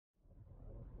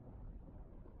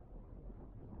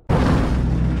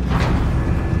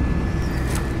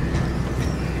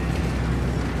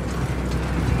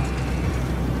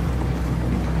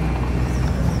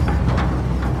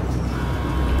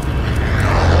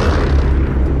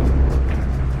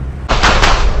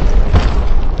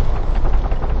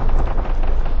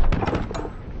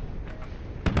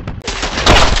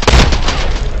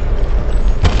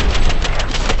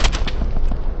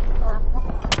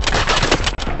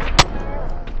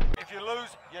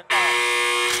you're done.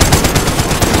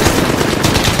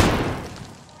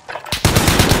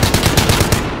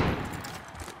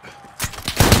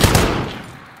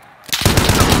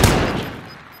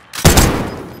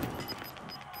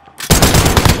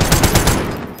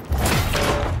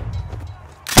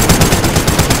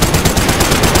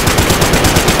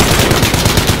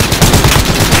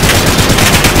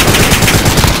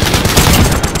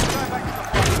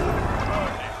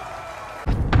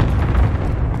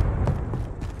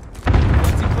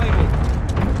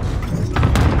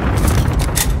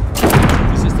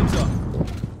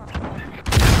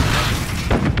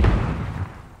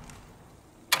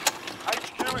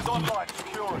 Online,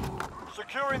 securing.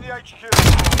 Securing the HQ.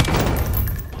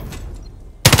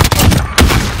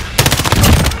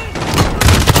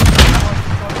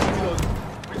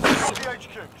 We secure the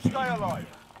HQ. Stay alive.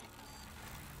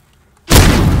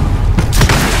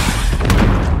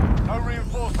 No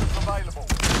reinforcements available.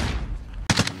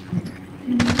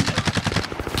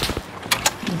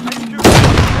 HQ.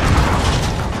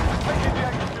 Taking the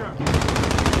HQ.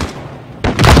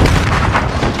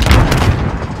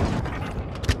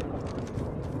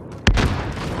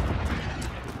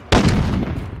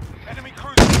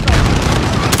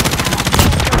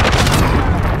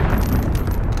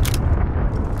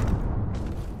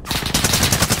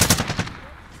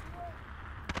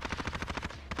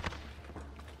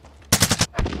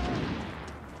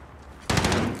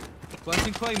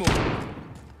 Planting Claymore.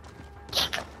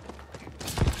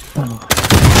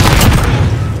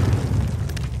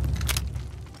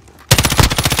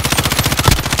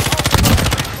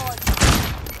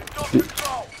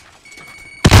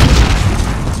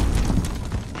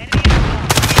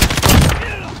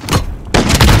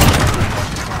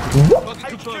 Target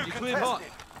confirmed, you're cleared hot.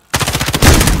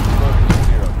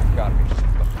 Got me.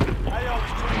 AO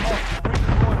is too hot.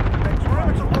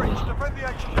 Perimeter breach. Defend the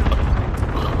HQ.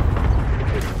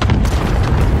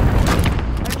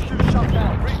 HQ shut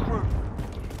down. Regroup.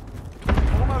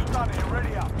 Almost done here.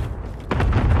 Ready up.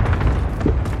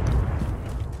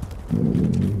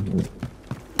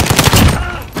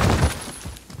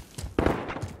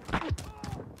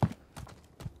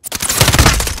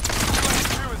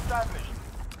 HQ established.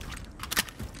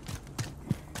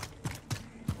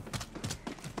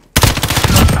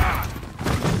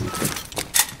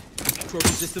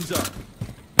 Trophy systems up.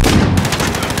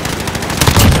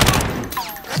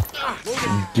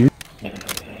 Dude.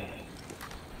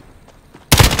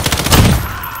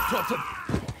 Dropped him.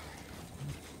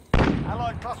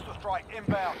 Allied cluster strike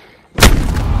inbound.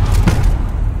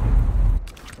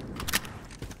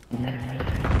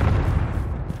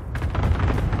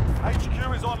 HQ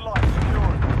is online,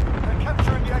 secured. They're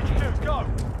capturing the HQ. Go!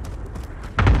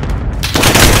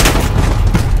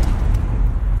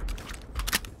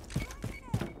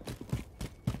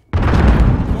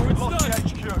 Lost the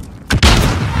HQ.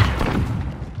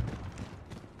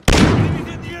 Enemies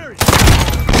in the area.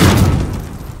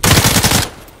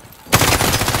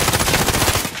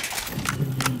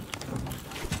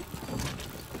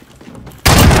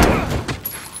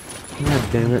 God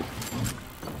damn it.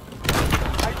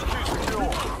 HQ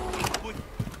secure.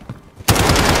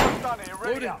 Done here,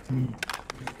 ready up.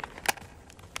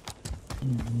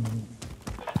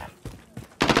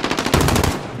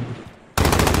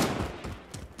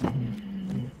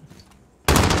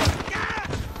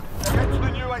 Get to the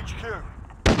new HQ.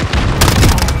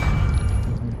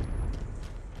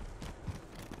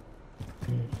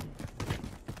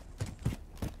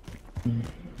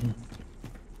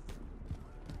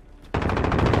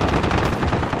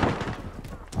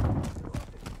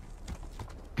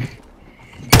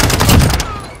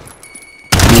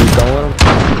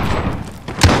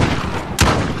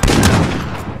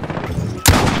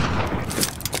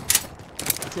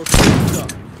 Trophy systems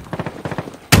up.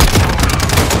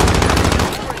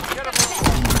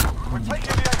 We're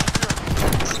taking the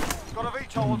HQ. Got a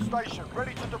VTOL on station,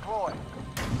 ready to deploy.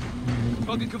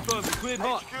 Target confirmed, you're cleared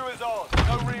hot. HQ is on.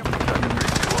 No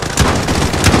reinforcements.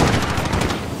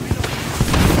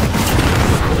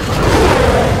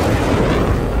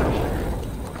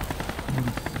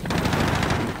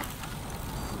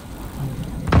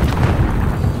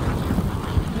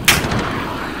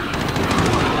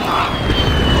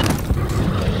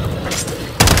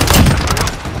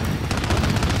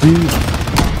 Dude.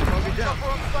 Target down. Chopper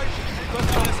on station. Request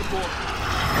fire support.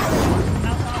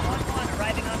 Alpha 1-1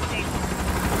 arriving on station.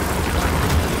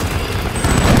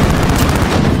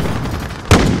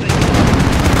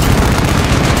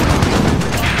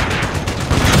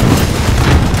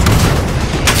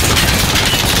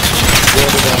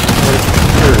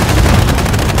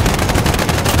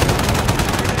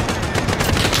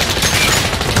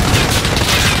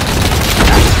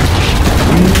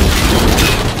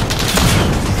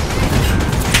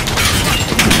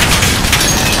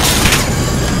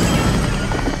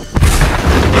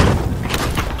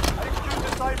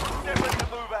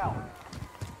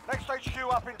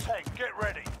 up in 10. Get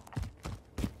ready.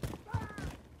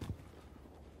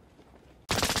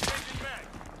 Changing mag.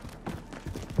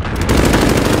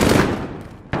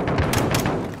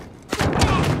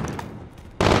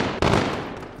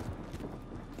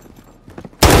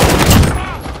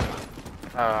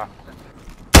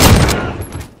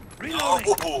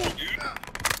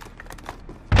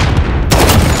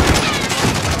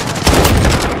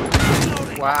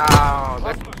 Wow.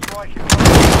 Hostile striking.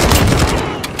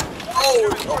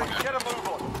 Get a move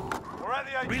on. We're at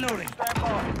the HQ. Reloading. Stand by.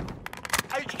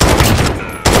 HQ.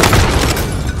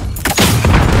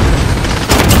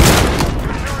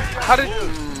 How did you?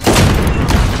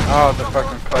 Oh, the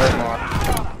fucking Claymore.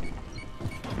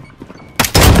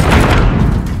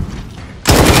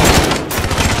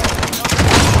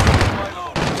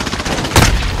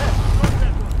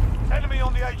 Enemy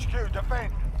on the HQ.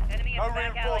 Defend. Enemy in No the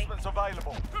back alley. reinforcements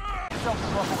available.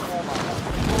 Self-throttle format.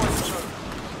 Deploying soon.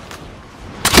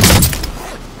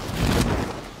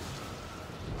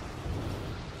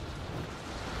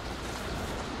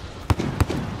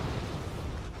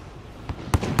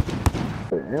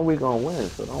 And we gonna win,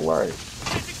 so don't worry.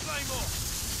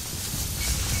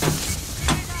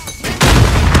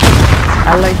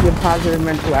 I like your positive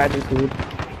mental attitude.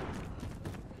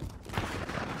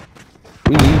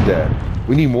 We need that.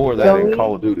 We need more of that in Joey?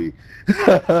 Call of Duty. Need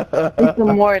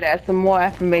some more of that, some more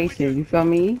affirmation, you feel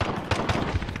me?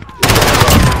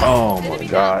 Oh my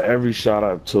god, every shot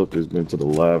I've took has been to the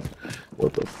left.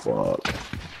 What the fuck?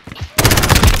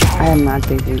 I am not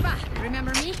taking.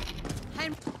 Remember me?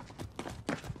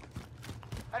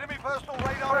 Enemy personal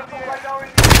radar in the air.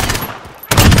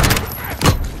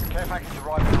 Care package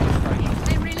arriving on the station.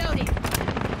 I'm reloading.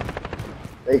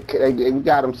 We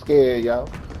got them scared, yo.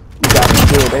 We got them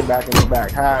scared. They back in the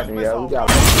back hiding, yo. We got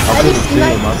them. I couldn't see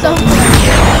him.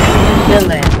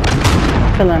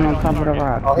 Chilling on top of the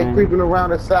rock. Oh, he man. creeping around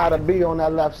the side of B on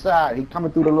that left side. He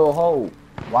coming through the little hole.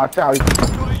 Watch out.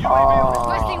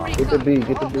 Oh, get the B,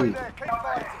 get the B.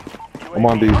 I'm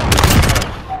on B.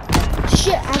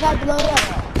 Shit, I got blown up.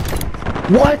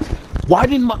 What? Why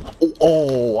didn't my...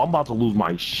 Oh, I'm about to lose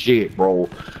my shit, bro.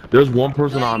 There's one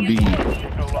person on B.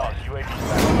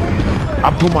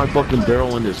 I put my fucking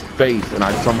barrel in his face and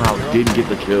I somehow didn't get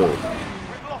the kill.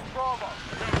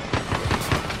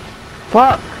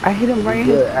 Fuck! I hit him right in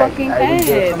his fucking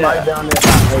head. Somebody down there.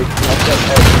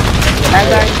 That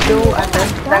guy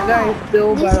is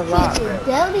still by the rock. You're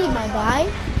deadly, my guy.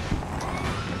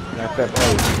 That's that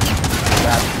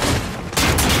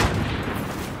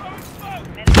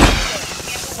Enemy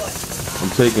I'm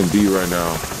taking B right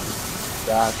now.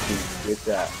 Got you. Get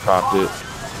that. Copped it.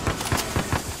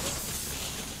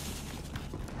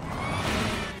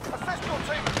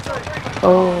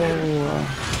 Oh,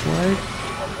 what?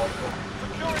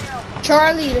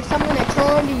 Charlie, there's someone at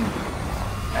Charlie.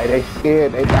 Hey, they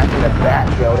scared. They back in the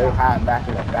back, yo. They hide back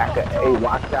in the back of A.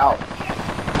 Watch out.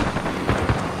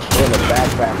 They're in the back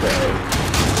of A.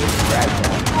 Back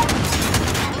down.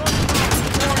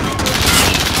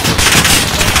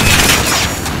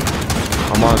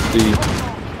 I'm on C.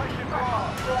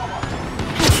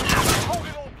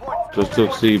 Just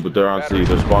took C, but they're on C.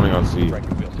 They're spawning on C.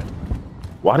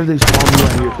 Why did they spawn me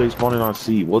out here if they spawning on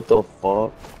C? What the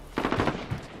fuck?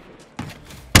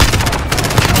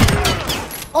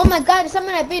 Oh my god, there's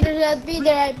someone at B, they're at B,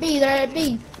 they're at B, they're at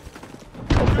B.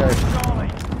 Okay.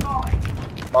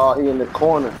 Oh, he in the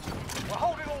corner.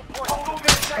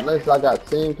 Unless I got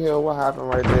team kill, what happened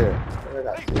right there?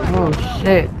 Oh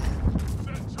shit.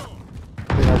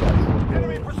 I think I got team kill.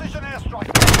 Enemy precision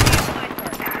airstrike.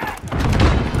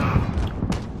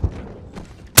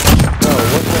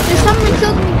 There's someone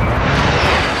killed me.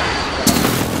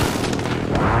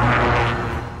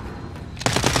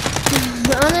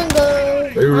 I'm gonna go.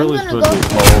 They really I'm put gonna this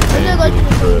go. whole I'm gonna go to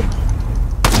the